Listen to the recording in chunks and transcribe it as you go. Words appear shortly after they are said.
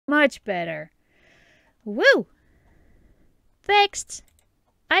much better. Woo! Fixed!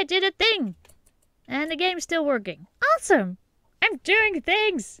 I did a thing! And the game's still working. Awesome! I'm doing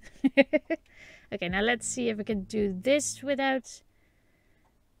things! Okay, now let's see if I can do this without...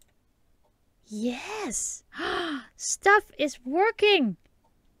 Yes! Stuff is working!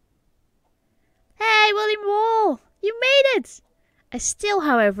 Hey, William Wall! You made it! I still,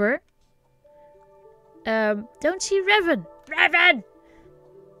 however... don't see Revan. Revan!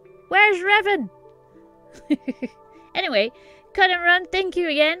 Where's Revan? Anyway, cut and run. Thank you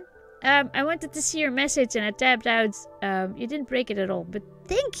again. I wanted to see your message and I tapped out. You didn't break it at all, but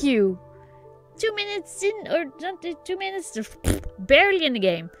thank you. 2 minutes in, or not 2 minutes, barely in the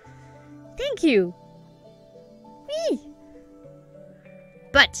game. Thank you. Me.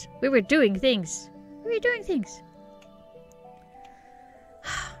 But we were doing things. We were doing things.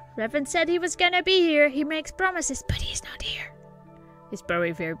 Revan said he was gonna be here. He makes promises, but he's not here. He's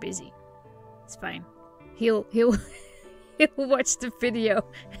probably very busy. It's fine. He'll he'll watch the video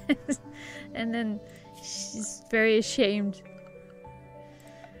and then she's very ashamed.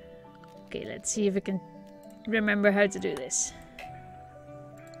 Okay, let's see if I can remember how to do this.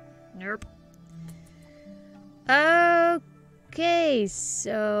 Nope. Okay,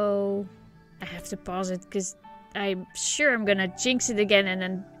 so I have to pause it because I'm sure I'm gonna jinx it again and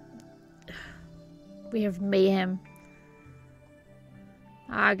then we have mayhem.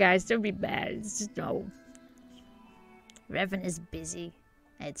 Ah, guys, don't be bad. It's just, no. Revan is busy.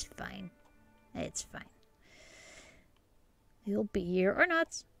 It's fine. It's fine. He'll be here or not.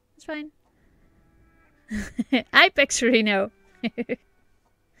 It's fine. Hi, Pexerino.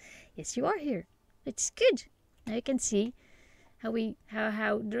 Yes, you are here. It's good. Now you can see how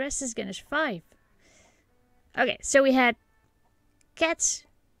the rest is gonna survive. Okay, so we had cats,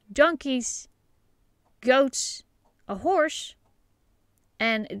 donkeys, goats, a horse,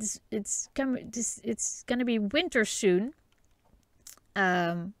 and it's gonna be winter soon.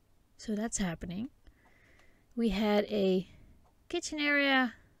 So that's happening. We had a kitchen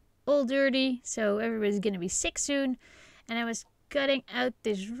area, all dirty, so everybody's gonna be sick soon. And I was cutting out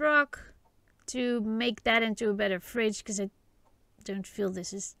this rock to make that into a better fridge because I don't feel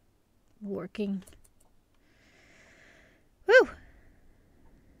this is working. Woo!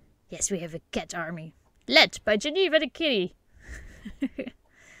 Yes, we have a cat army. Led by Geneva the kitty.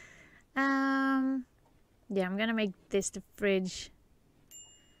 Yeah, I'm gonna make this the fridge.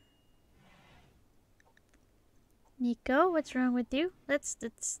 Nico, what's wrong with you? Let's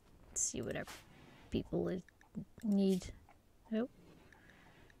see what our people need. Oh.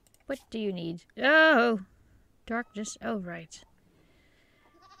 What do you need? Oh! Darkness. Oh, right.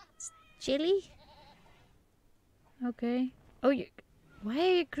 It's chilly? Okay. Oh, why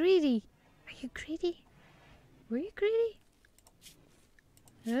are you greedy? Are you greedy? Were you greedy?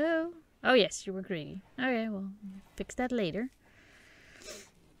 Oh. Oh, yes, you were greedy. Okay, well, fix that later.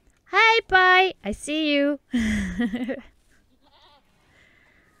 Hi, Pie! I see you!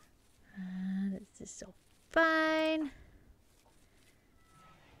 This is so fine.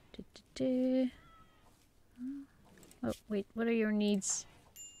 Oh, wait, what are your needs?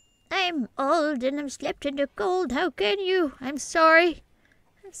 I'm old and I'm slept in the cold. How can you? I'm sorry.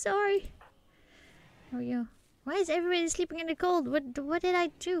 I'm sorry. Oh, you. Why is everybody sleeping in the cold? What did I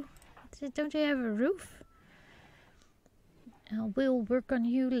do? Don't you have a roof? We'll work on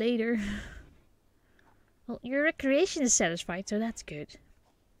you later. Well, your recreation is satisfied, so that's good.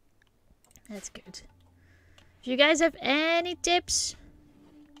 That's good. If you guys have any tips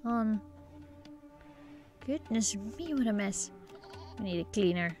on... Goodness me, what a mess. We need a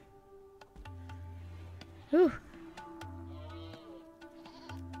cleaner. Whew.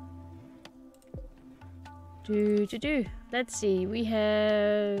 Let's see. We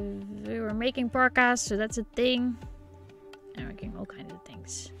were making parkas, so that's a thing. And we're making all kinds of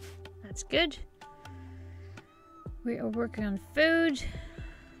things. That's good. We are working on food.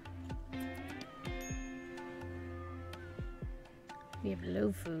 We have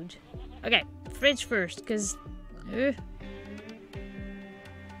low food. Okay, fridge first, because...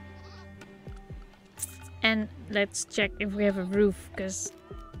 And let's check if we have a roof, because...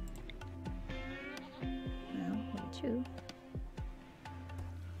 Well, we do.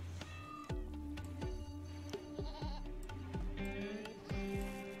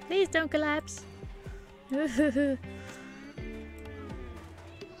 Please don't collapse. Let's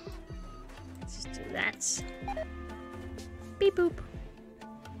just do that. Beep boop.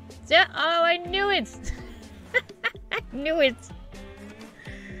 Oh, I knew it! I knew it!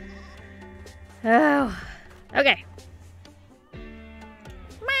 Oh, okay.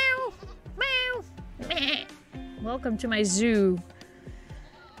 Meow, meow, meh. Welcome to my zoo.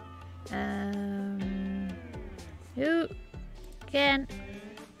 Who can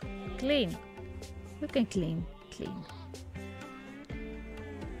clean? Who can clean? Clean.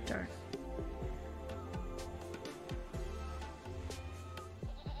 Darn.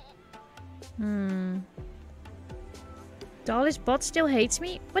 Dolly's bot still hates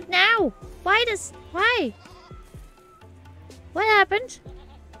me? What now? Why? What happened?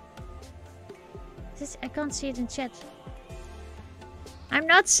 I can't see it in chat. I'm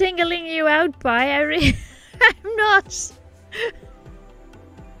not singling you out, Pi. I'm not.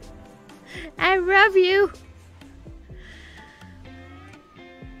 I love you.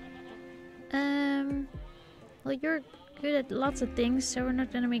 Well, you're good at lots of things, so we're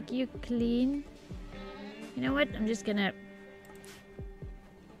not gonna make you clean. You know what? I'm just gonna...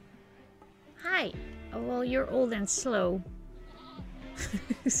 Hi. Oh, well, you're old and slow.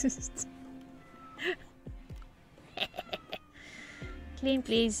 Clean,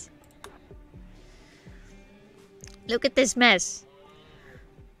 please. Look at this mess.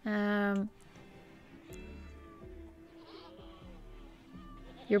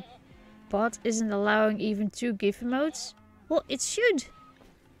 Your bot isn't allowing even 2 GIF emotes? Well, it should.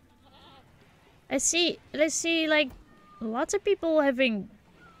 I see like lots of people having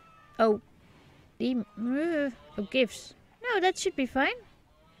GIFs. No, that should be fine.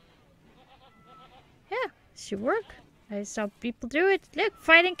 Yeah, it should work. I saw people do it. Look,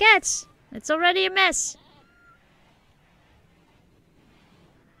 fighting cats. It's already a mess.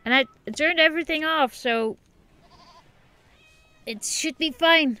 And I turned everything off, so it should be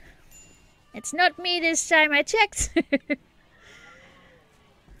fine. It's not me this time, I checked.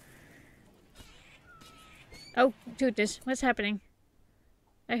 Oh, goodness, what's happening?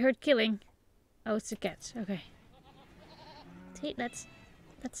 I heard killing. Oh, it's the cats. Okay. See, that's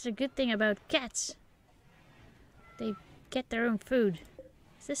the good thing about cats. They get their own food.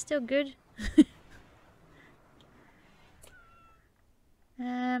 Is this still good?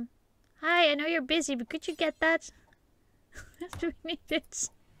 Hi, I know you're busy, but could you get that? Do we need it?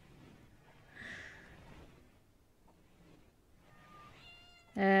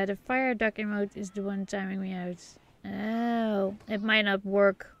 The fire duck emote is the one timing me out. Oh, it might not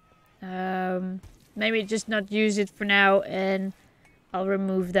work. Maybe just not use it for now, and I'll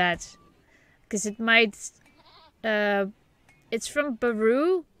remove that. Because it might... it's from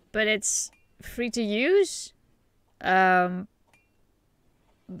Baru, but it's free to use.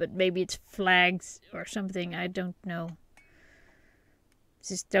 But maybe it's flagged or something. I don't know.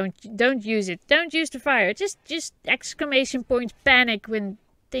 Just don't use it. Don't use the fire. Just exclamation point panic when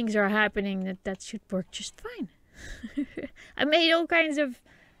things are happening. That should work just fine. I made all kinds of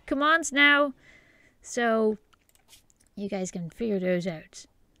commands now, so you guys can figure those out.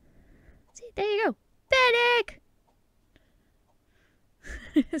 See, there you go. Panic.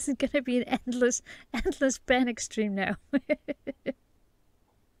 This is gonna be an endless panic stream now.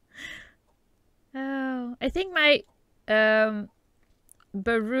 Oh, I think my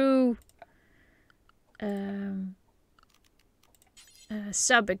Baru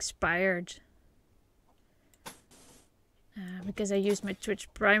sub expired because I used my Twitch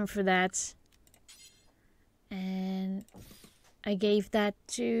Prime for that, and I gave that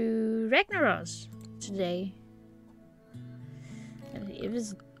to Ragnaros today. It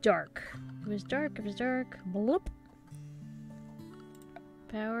was dark. It was dark. Bloop.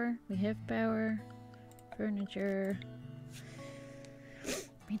 Power. We have power. Furniture.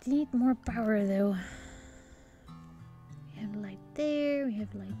 We need more power though. We have light there. We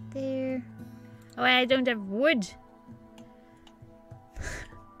have light there. Oh, I don't have wood.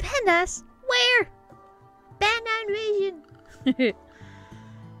 Pandas? Where? Panda invasion.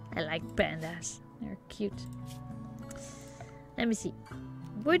 I like pandas. They're cute. Let me see.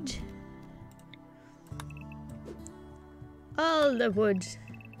 Wood. All the wood.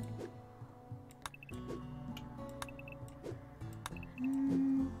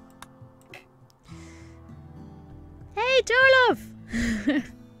 Hey, Torlof!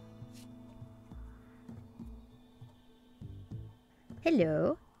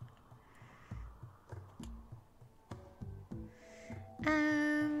 Hello.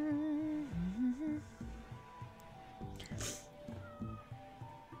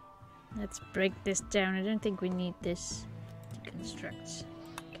 Let's break this down. I don't think we need this. Deconstruct.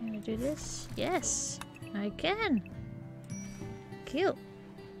 Can we do this? Yes, I can. Cool.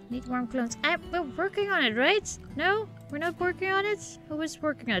 Need warm clones. We're working on it, right? No? We're not working on it? Who was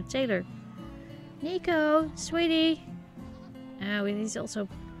working on it? Taylor. Nico, sweetie. He's also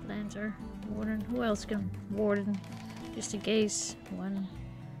planter. Warden. Who else can warden? Just in case. One.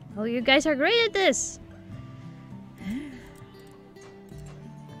 Oh, you guys are great at this. I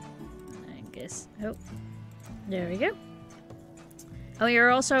guess. Oh. There we go. Oh,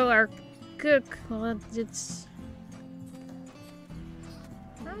 you're also our cook. Well, it's...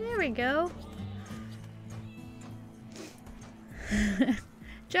 Oh, there we go.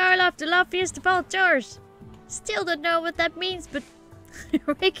 Jarloff, the loftiest of all jars. Still don't know what that means, but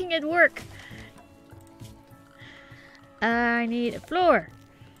we're making it work. I need a floor.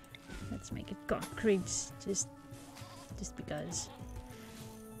 Let's make it concrete, just because.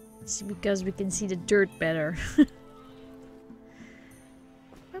 Just because we can see the dirt better.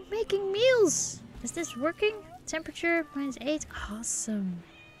 We're making meals. Is this working? Temperature -8. Awesome.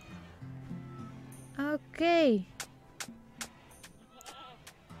 Okay.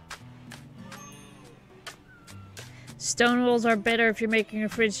 Stone walls are better if you're making a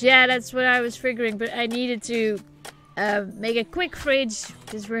fridge. Yeah, that's what I was figuring, but I needed to make a quick fridge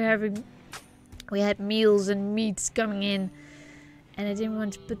because we had meals and meats coming in, and I didn't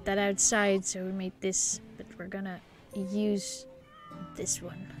want to put that outside, so we made this. But we're gonna use this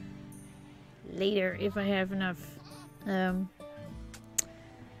one later if I have enough.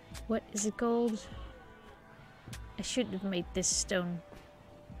 What is it called? I should have made this stone.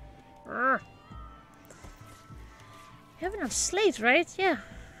 Urgh. We have enough slate, right? Yeah.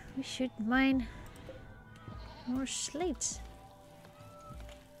 We should mine more slate.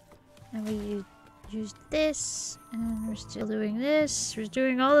 And we use this. And we're still doing this. We're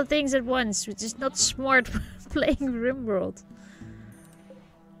doing all the things at once, which is not smart playing Rimworld.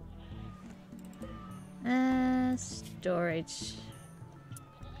 Storage.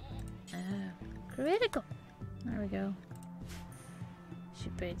 Critical. There we go.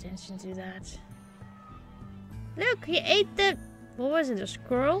 Should pay attention to that. Look, he ate the... What was it, a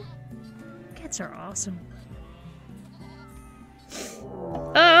squirrel? Cats are awesome.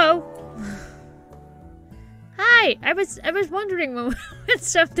 Oh! Hi! I was wondering when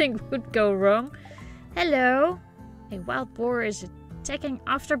something would go wrong. Hello? A wild boar is attacking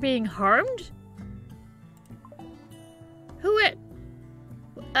after being harmed? Who it?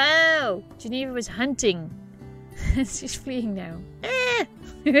 Oh! Geneva was hunting. She's fleeing now.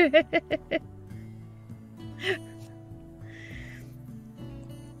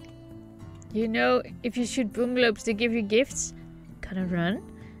 You know, if you shoot boomglobes, they give you gifts. Gonna run?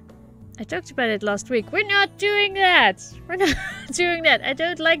 I talked about it last week. We're not doing that! We're not doing that. I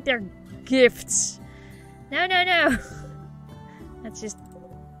don't like their gifts. No, no, no. Let's just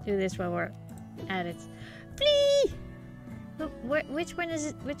do this while we're at it. Flee! Which one is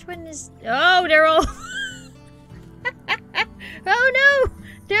it? Which one is... Oh, they're all... Oh no!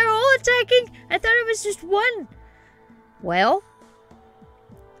 They're all attacking! I thought it was just one! Well...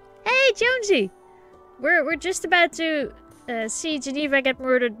 Hey, Jonesy! We're just about to see Geneva get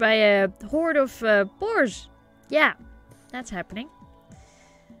murdered by a horde of boars. Yeah, that's happening.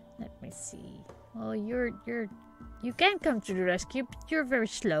 Let me see. Well, you can come to the rescue, but you're very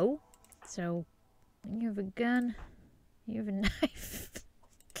slow. So, you have a gun. You have a knife.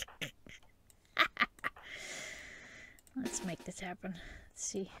 Let's make this happen. Let's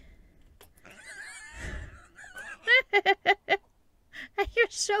see. You're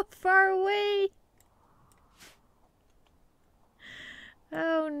so far away.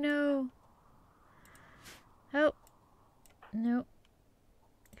 Oh no. Oh. No.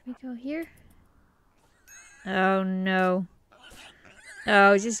 Can we go here? Oh no.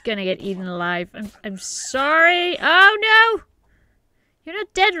 Oh, he's just gonna get eaten alive. I'm sorry. Oh no! You're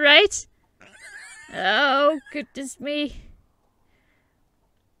not dead, right? Oh, goodness me.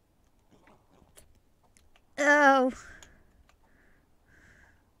 Oh.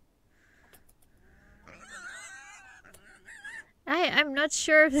 I'm not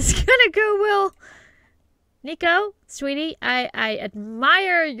sure if this is gonna go well. Nico, sweetie, I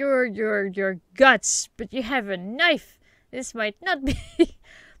admire your guts, but you have a knife. This might not be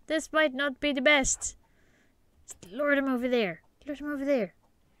this might not be the best. Lure him over there. Lure him over there.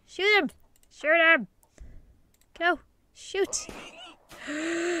 Shoot him. Shoot him. Go. Shoot.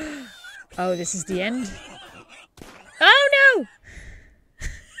 Oh, this is the end. Oh no!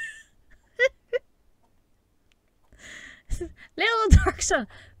 Little dark sun,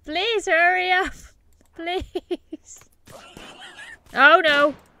 please hurry up. Please. Oh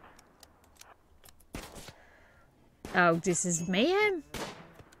no. Oh, this is mayhem.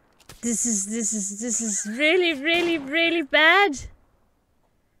 This is really bad.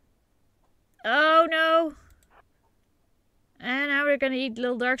 Oh no. And now we're gonna eat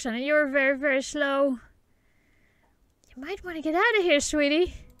little dark sun, and you're very slow. You might want to get out of here,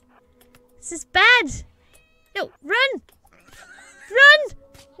 sweetie. This is bad. No, run! Run!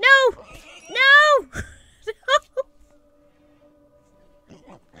 No! No! No!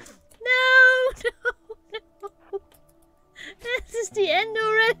 No! No! No!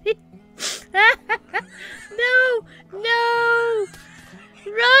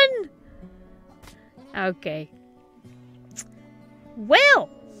 Okay. Well.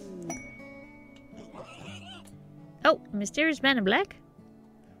 Oh, mysterious man in black.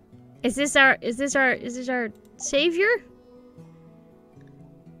 Is this our savior?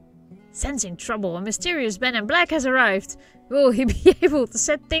 Sensing trouble, a mysterious man in black has arrived. Will he be able to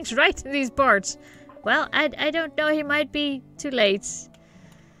set things right in these parts? Well, I don't know. He might be too late.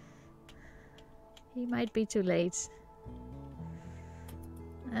 He might be too late.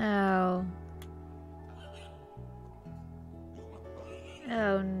 Oh.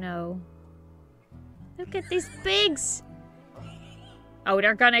 Oh no. Look at these pigs. Oh,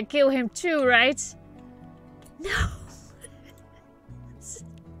 they're gonna kill him too, right? No. This is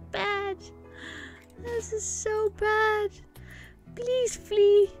bad. This is so bad. Please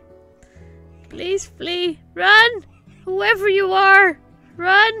flee. Please flee. Run! Whoever you are!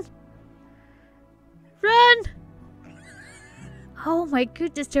 Run! Run! Oh my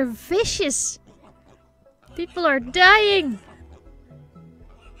goodness, they're vicious! People are dying!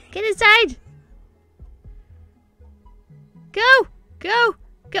 Get inside! Go! Go!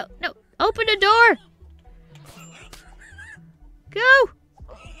 Go! No! Open the door! Go!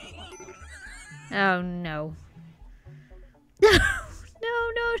 Oh no. No! No,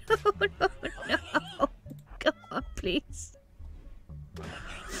 no, no, no, no. Come on, please.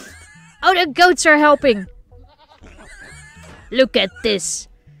 Oh, the goats are helping. Look at this.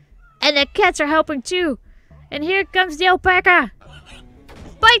 And the cats are helping too. And here comes the alpaca.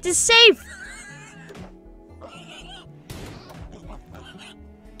 Bite is safe.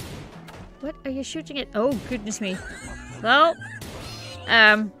 What are you shooting at? Oh, goodness me. Well,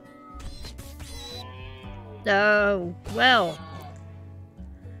 oh, well.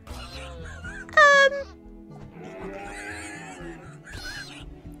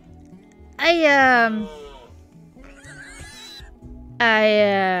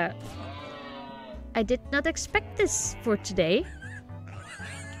 I did not expect this for today.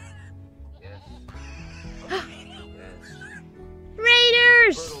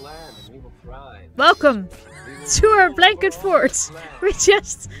 Raiders! Welcome to our blanket fort.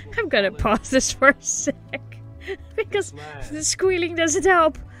 I'm gonna pause this for a sec because the squealing doesn't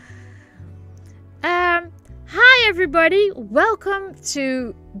help. Hi everybody, welcome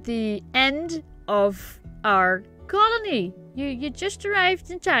to the end of our colony. You just arrived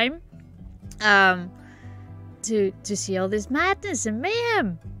in time to see all this madness and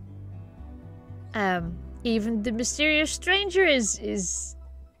mayhem. Even the mysterious stranger is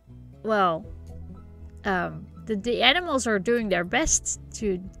well, the animals are doing their best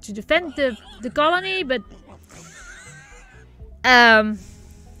to defend the colony, but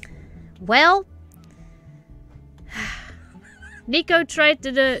well, Nico tried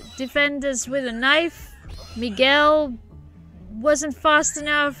to defend us with a knife. Miguel wasn't fast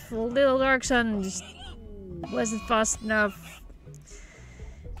enough. Little Dark Sun just wasn't fast enough.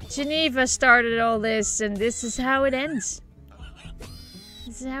 Geneva started all this, and this is how it ends.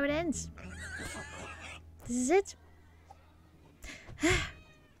 This is how it ends. This is it.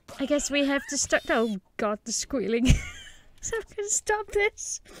 I guess we have to start. Oh god, the squealing. So I'm gonna stop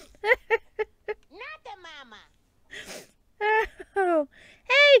this. Not the mama. Oh,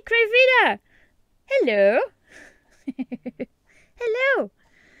 hey, Crevita! Hello. Hello.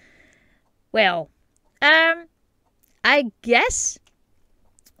 Well, I guess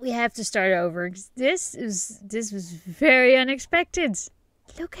we have to start over. This was very unexpected.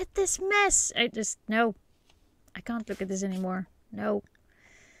 Look at this mess. No. I can't look at this anymore. No.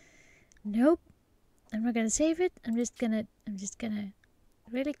 Nope. I'm not gonna save it. I'm just gonna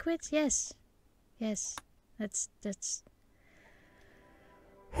really quit. Yes. Yes. That's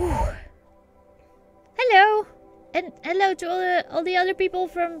Whew. Hello, and hello to all the other people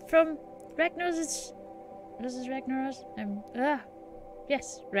from Ragnar's. This is Ragnar's.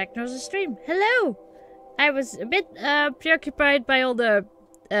 Yes, Ragnar's stream. Hello. I was a bit preoccupied by all the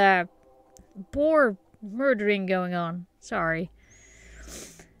boar murdering going on. Sorry.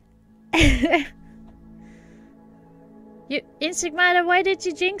 Insigmata, why did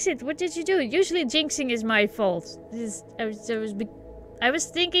you jinx it? What did you do? Usually jinxing is my fault. I was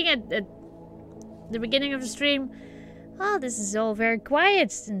thinking at the beginning of the stream, oh, this is all very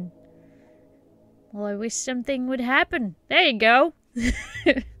quiet, and well, I wish something would happen. There you go.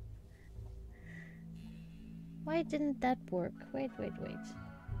 Why didn't that work? Wait. Why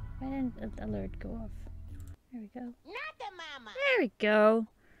didn't the alert go off? There we go. Not the mama. There we go.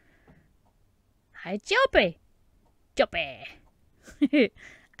 Hi, Joppy.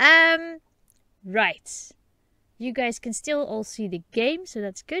 Right. You guys can still all see the game, so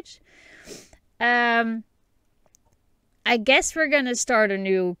that's good. I guess we're gonna start a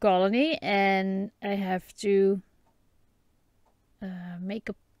new colony, and I have to make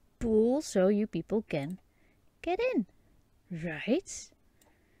a pool so you people can get in, right?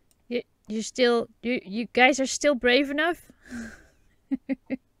 You guys are still brave enough?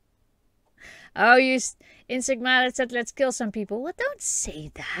 Oh, Insect Man said let's kill some people. Well, don't say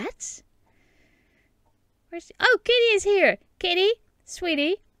that. Oh, Kitty is here. Kitty,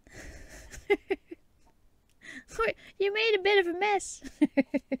 sweetie. You made a bit of a mess.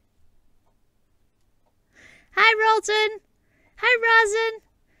 Hi, Rolton. Hi, Rosin.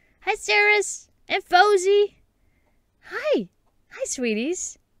 Hi, Ceres and Fozy. Hi. Hi,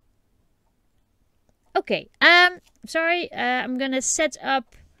 sweeties. Okay, sorry, I'm gonna set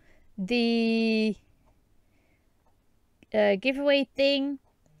up the giveaway thing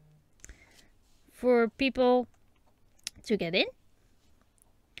for people to get in.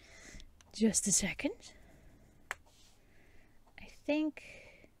 Just a second. I think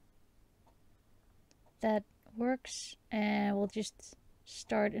that works, and we'll just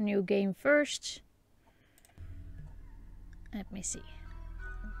start a new game first. Let me see.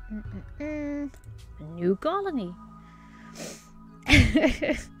 A new colony.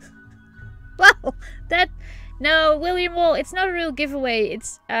 Well, no, William Wall, it's not a real giveaway.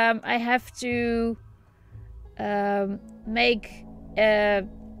 It's I have to make a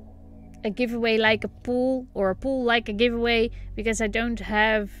giveaway like a pool, or a pool like a giveaway, because I don't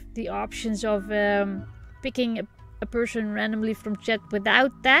have the options of picking a person randomly from chat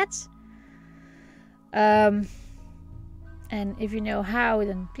without that. And if you know how,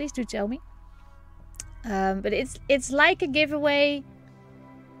 then please do tell me. But it's like a giveaway.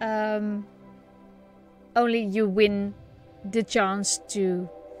 Only you win the chance to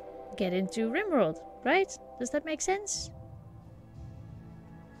get into Rimworld, right? Does that make sense?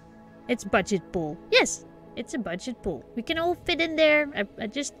 It's budget pool. Yes, it's a budget pool. We can all fit in there. I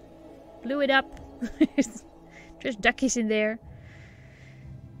just blew it up. There's duckies in there.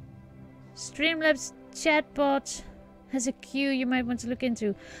 Streamlabs chatbot has a queue you might want to look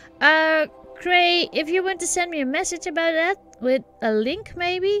into. Cray, if you want to send me a message about that with a link,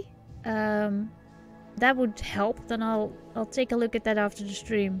 maybe, that would help. Then I'll take a look at that after the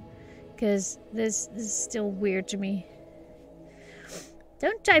stream, because this is still weird to me.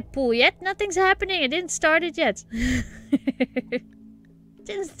 Don't type pool yet. Nothing's happening. I didn't start it yet.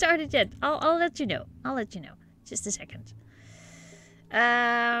 Didn't start it yet. I'll let you know. I'll let you know. Just a second.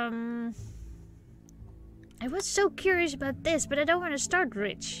 I was so curious about this, but I don't want to start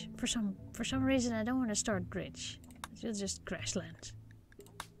rich. For some reason, I don't want to start rich. We'll just crash land.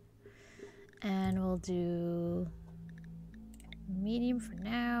 And we'll do medium for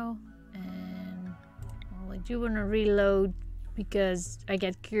now. And well, I do want to reload, because I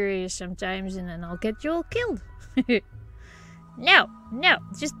get curious sometimes, and then I'll get you all killed. No,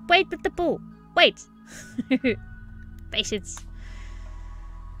 just wait with the pool. Wait. Patience.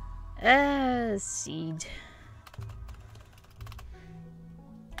 Seed.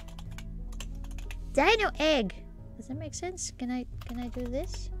 Dino egg. Does that make sense? Can I do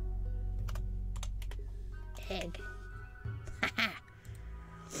this? Egg. Haha.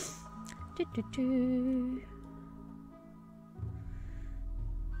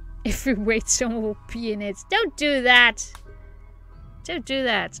 If we wait, someone will pee in it. Don't do that. Don't do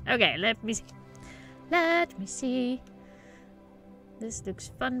that. Okay, let me see. Let me see. This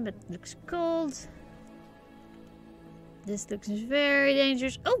looks fun, but looks cold. This looks very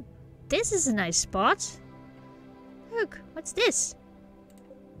dangerous. Oh, this is a nice spot. Look, what's this?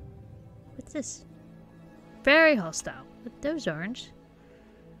 What's this? Very hostile, but those aren't.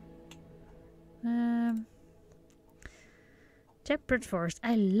 Temperate forest.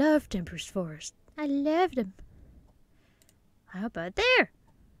 I love temperate forest. I love them. How about there?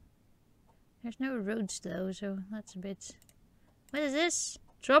 There's no roads though, so that's a bit... What is this?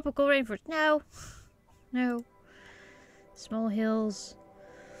 Tropical rainforest. No. No. Small hills.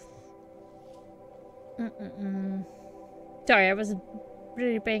 Sorry, I wasn't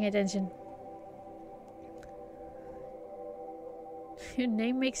really paying attention. Your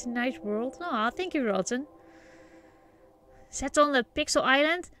name makes a nice world. Oh, thank you, Rotten. Set on the Pixel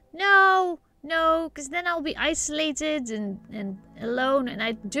Island? No, because then I'll be isolated and alone. And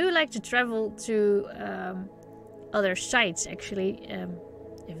I do like to travel to other sites, actually,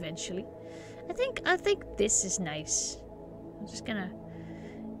 eventually. I think this is nice. I'm just gonna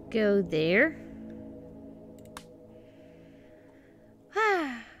go there.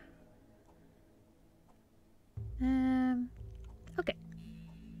 Okay.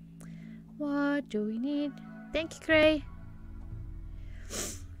 What do we need? Thank you, Cray.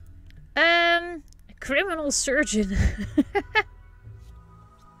 criminal surgeon.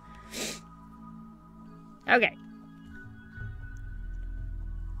 Okay.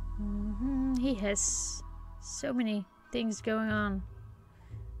 He has so many things going on.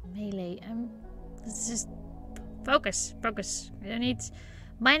 Melee. Let's just focus. Focus. I don't need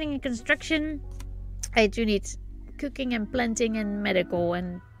mining and construction. I do need cooking and planting and medical,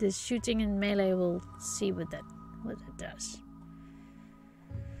 and the shooting and melee. We'll see what that does.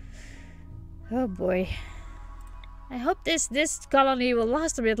 Oh boy. I hope this colony will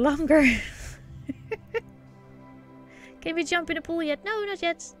last a bit longer. Can we jump in the pool yet? No, not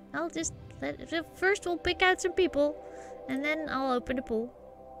yet. I'll just first we'll pick out some people, and then I'll open the pool.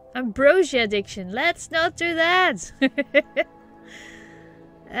 Ambrosia addiction. Let's not do that.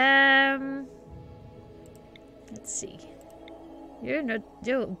 Let's see. You're not.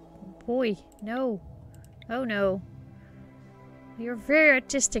 Oh boy, no. Oh no. You're very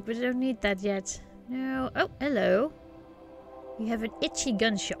artistic, but I don't need that yet. No. Oh, hello. You have an itchy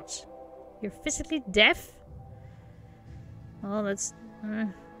gunshot. You're physically deaf. Well, that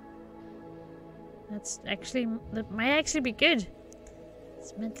might actually be good.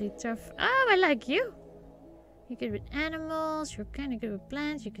 It's mentally tough. Oh, I like you. You're good with animals. You're kind of good with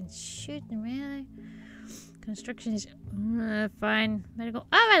plants. You can shoot and melee. Construction is fine. Medical.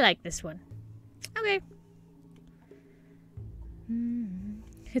 Oh, I like this one. Okay.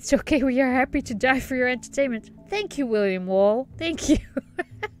 It's okay. We are happy to die for your entertainment. Thank you, William Wall. Thank you.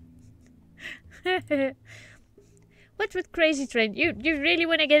 What with Crazy Train? You really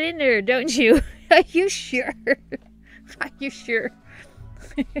want to get in there, don't you? Are you sure? Are you sure?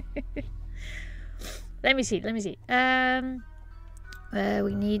 Let me see.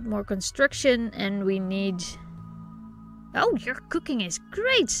 We need more construction, and we need... Oh, your cooking is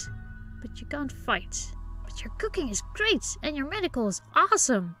great! But you can't fight. But your cooking is great, and your medical is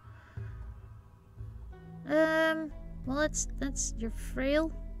awesome. Well, that's... You're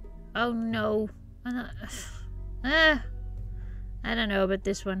frail? Oh, no. I don't know about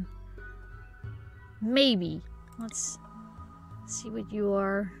this one. Maybe. Let's see what you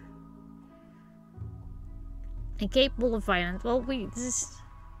are. Incapable of violence. Well, we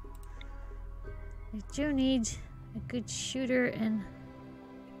do need a good shooter and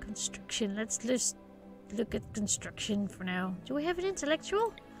construction. Let's just look at construction for now. Do we have an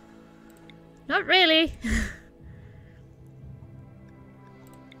intellectual? Not really.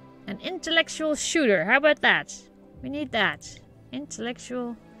 An intellectual shooter. How about that? We need that.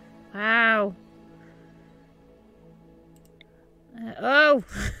 Intellectual. Wow. Oh.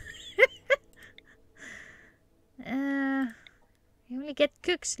 You only get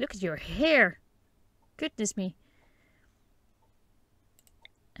cooks. Look at your hair. Goodness me.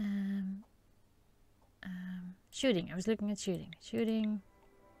 Shooting. I was looking at shooting. Shooting.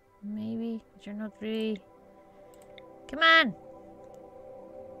 Maybe. But you're not really... Come on.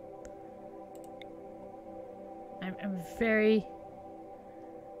 I'm very...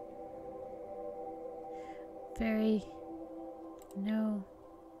 No.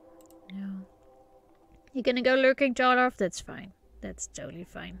 You're gonna go lurking, Jolorf? That's fine. That's totally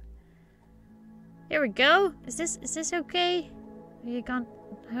fine. Here we go. Is this okay? You can't...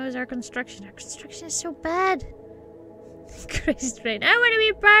 How is our construction? Our construction is so bad. Crazy train. I want to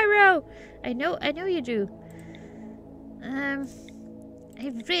be pyro. I know you do. I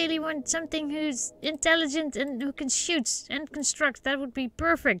really want something who's intelligent and who can shoot and construct. That would be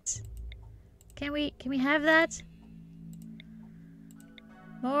perfect. Can we have that?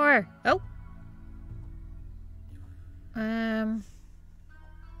 More. Oh.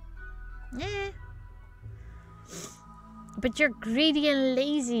 Yeah. But you're greedy and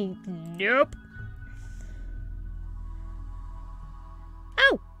lazy. Nope.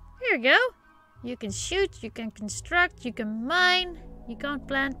 Oh, here you go. You can shoot, you can construct, you can mine. You can't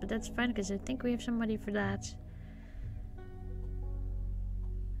plant, but that's fine because I think we have somebody for that.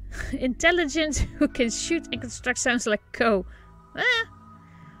 Intelligent who can shoot and construct sounds like Co. I'm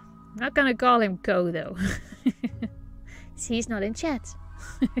not gonna call him Co though. See, he's not in chat.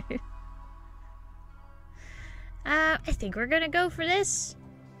 I think we're gonna go for this.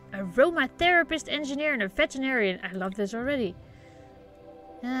 Aromatherapist, engineer, and a veterinarian. I love this already.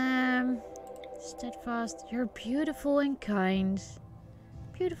 Steadfast. You're beautiful and kind.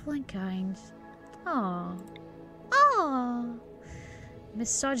 Beautiful and kind. Aww. Aww.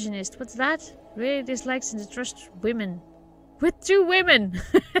 Misogynist. What's that? Really dislikes and distrusts women. With 2 women.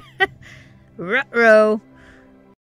 Ruh-roh.